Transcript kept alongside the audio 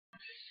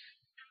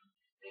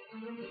This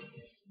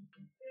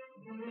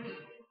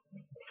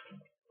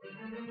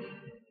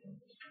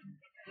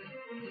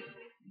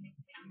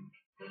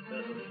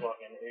is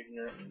fucking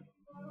ignorant.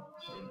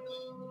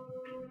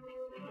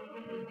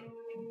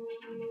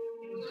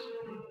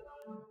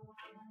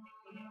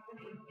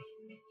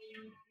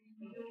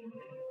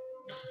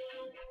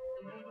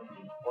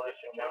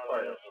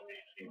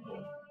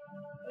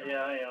 Yeah,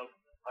 I am.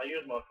 I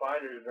used my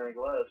fighters during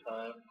last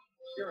time.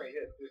 You only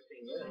hit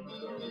 15 minutes,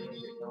 so you can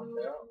get knocked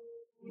out.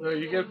 No,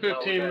 you get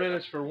 15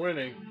 minutes for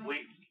winning. We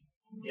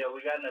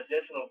got an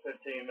additional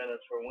 15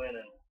 minutes for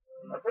winning.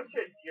 I bet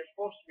you're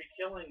supposed to be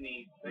killing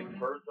these big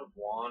birds of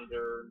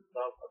wander and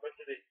stuff. I bet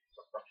you they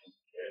fucking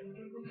shit.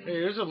 Hey,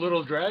 there's a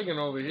little dragon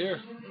over here.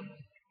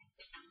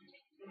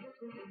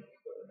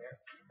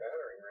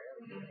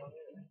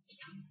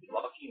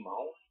 Lucky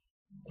mouse.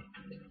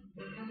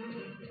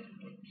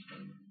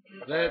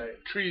 That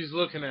tree's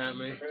looking at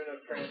me.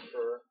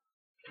 Transfer.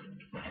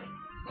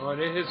 Oh,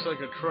 and it hits like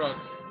a truck.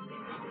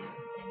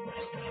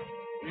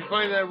 You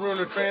find that rune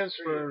of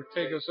transfer,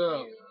 take us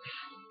up.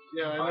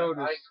 Yeah, I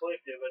noticed. I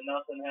clicked it, but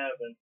nothing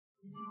happened.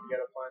 You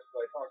gotta find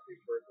somebody to talk to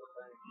first, I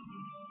think.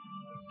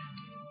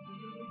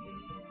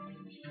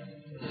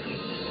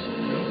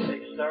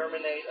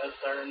 Exterminate a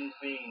certain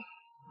being.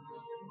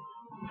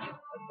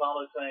 That's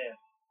all it's saying.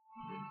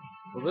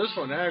 Well, this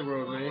one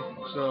aggroed me,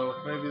 so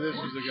maybe this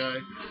is the guy.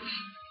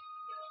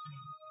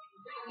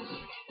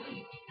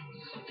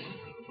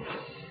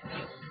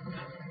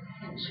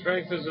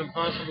 Strength is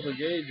impossible to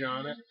gauge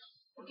on it.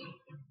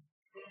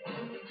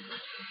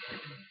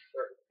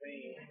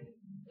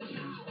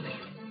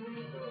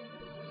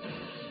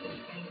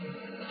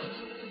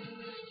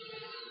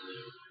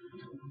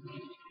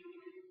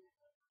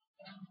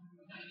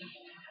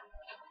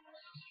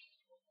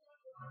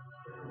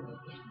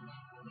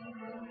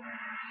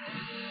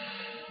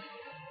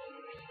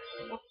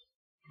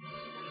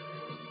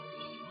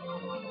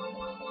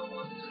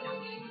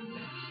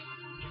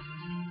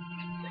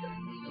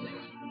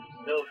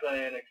 Still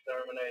saying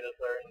exterminate a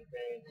certain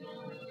thing.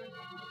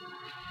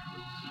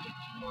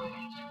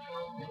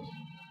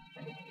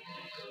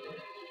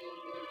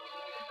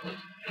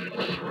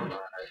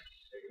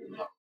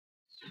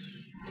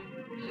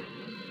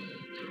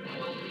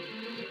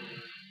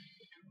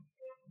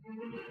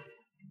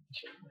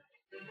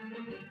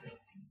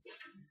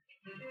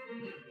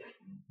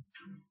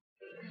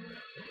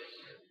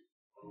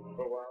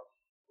 For a while.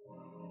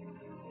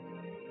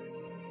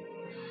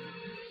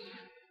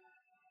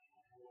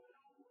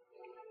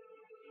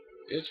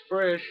 It's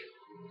Prishe.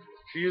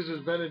 She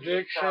uses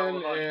benediction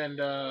and 100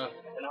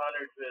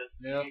 fist.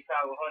 Yep. You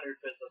caught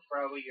 100 fist, that's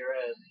probably your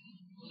ass.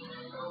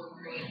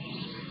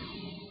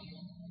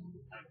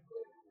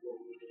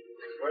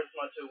 Where's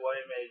my two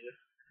white mages?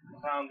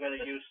 I'm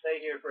gonna stay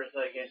here for a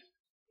second.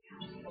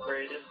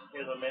 Greatest,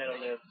 here's a man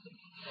on this.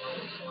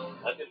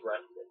 I just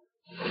rested.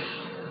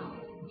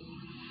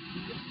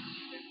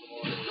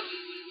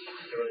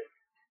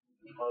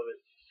 Love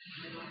it.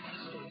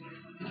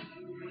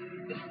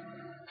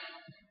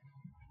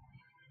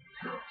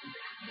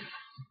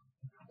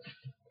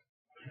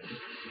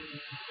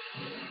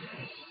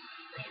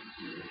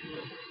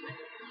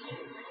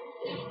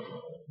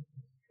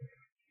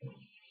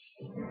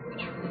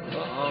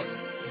 uh-oh.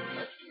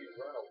 You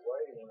run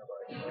away whenever I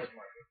start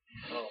my...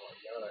 Oh my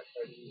god, I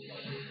touched you.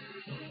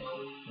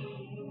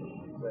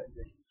 That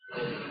big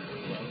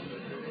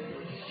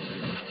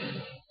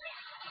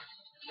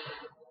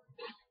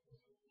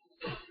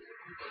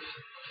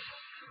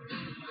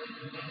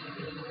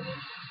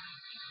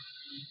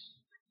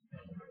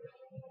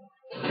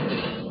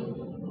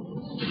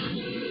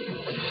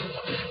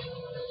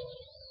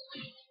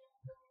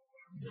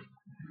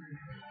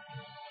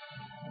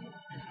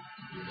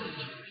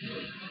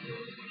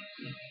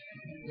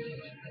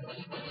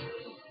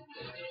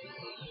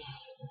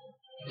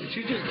Did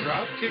she just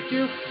drop kick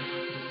you?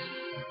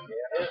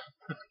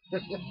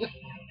 yeah.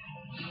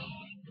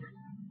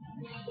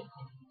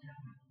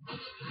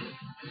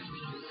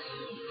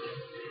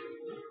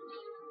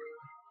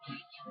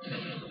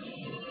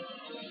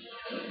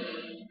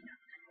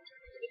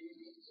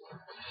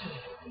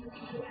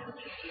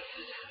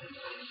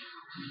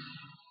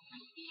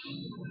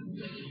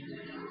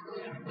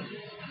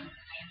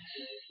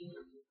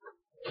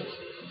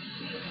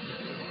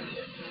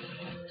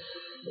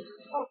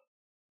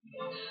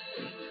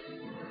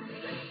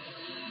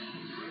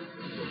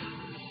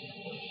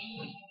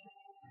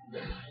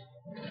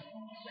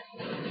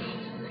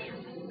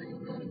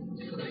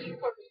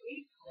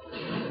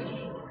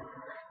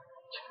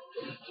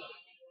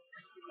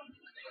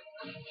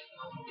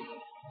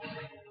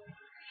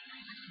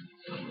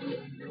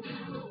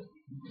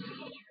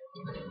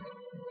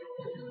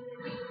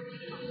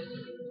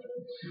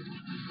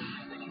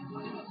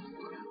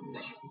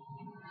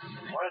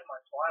 Why is my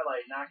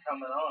Twilight not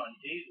coming on?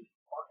 Jesus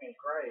fucking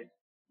Christ.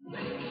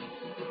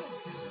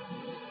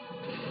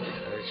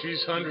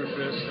 She's 100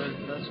 fist,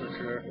 that's for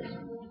sure.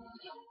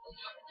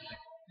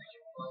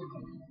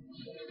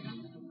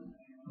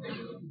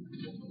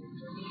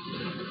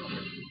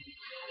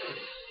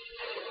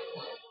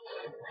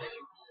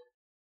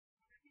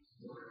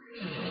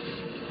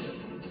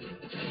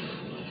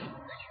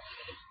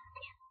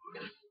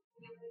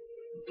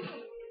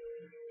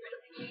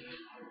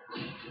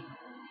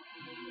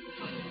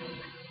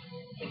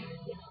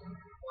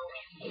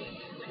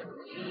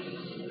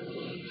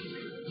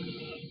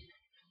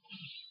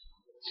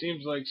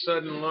 Seems like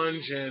sudden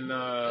lunge and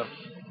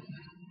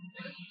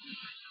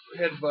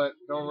headbutt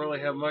don't really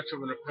have much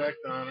of an effect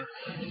on her.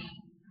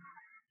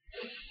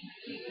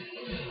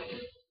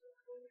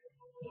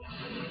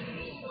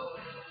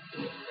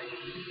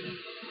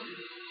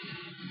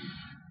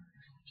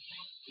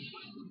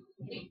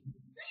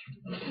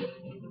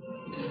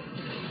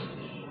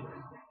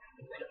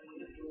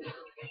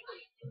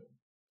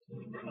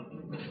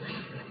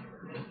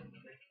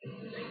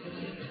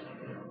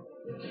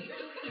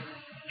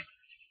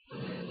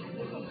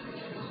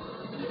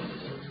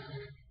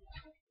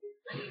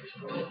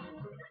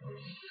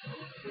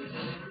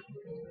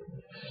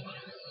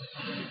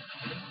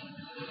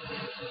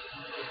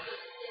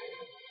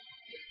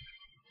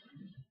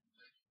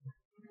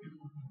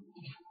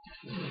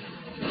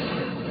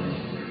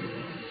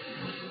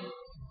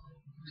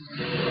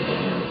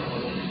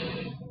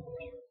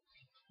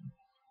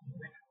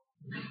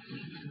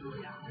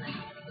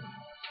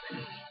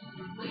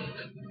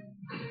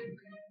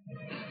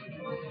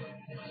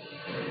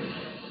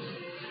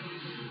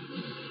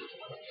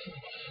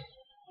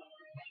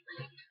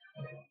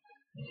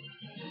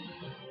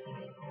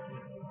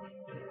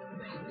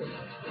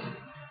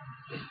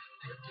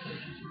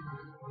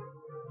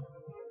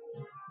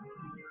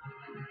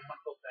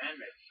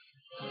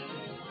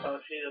 Oh,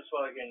 see, this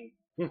fucking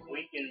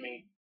weakened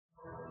me.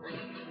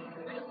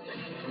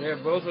 Yeah,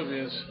 both of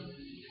yous.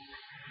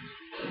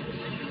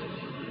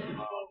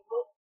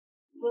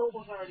 Lil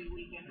was already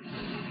weakened.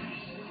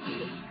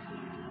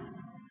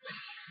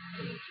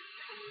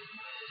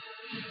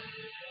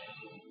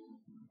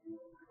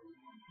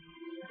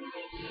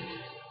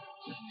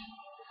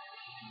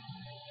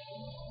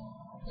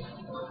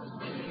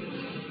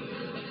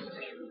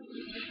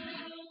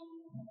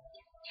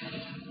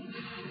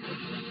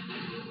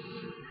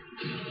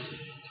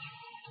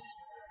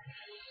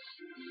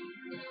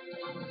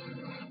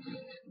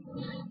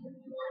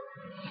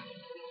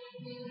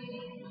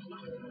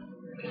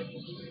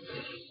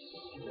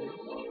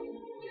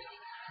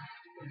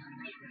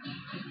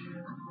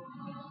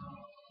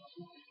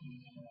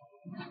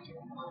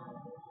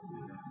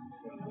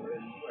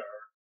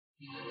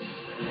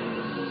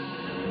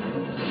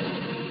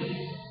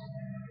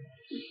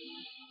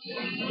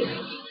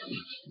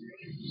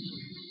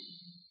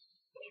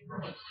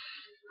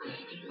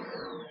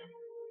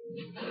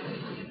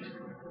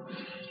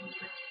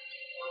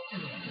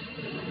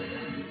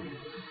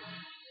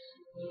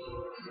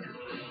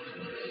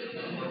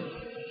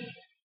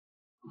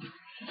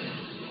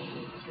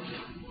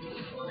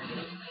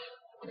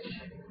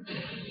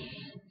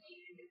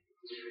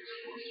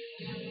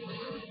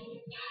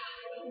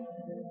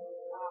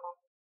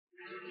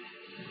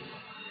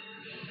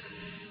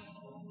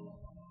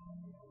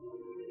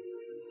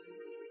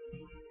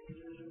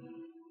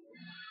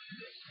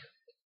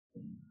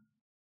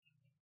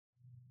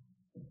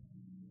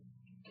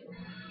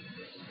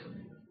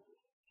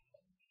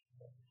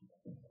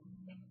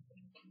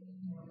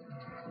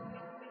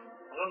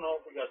 I don't know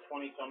if we got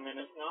 20 some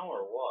minutes now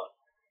or what.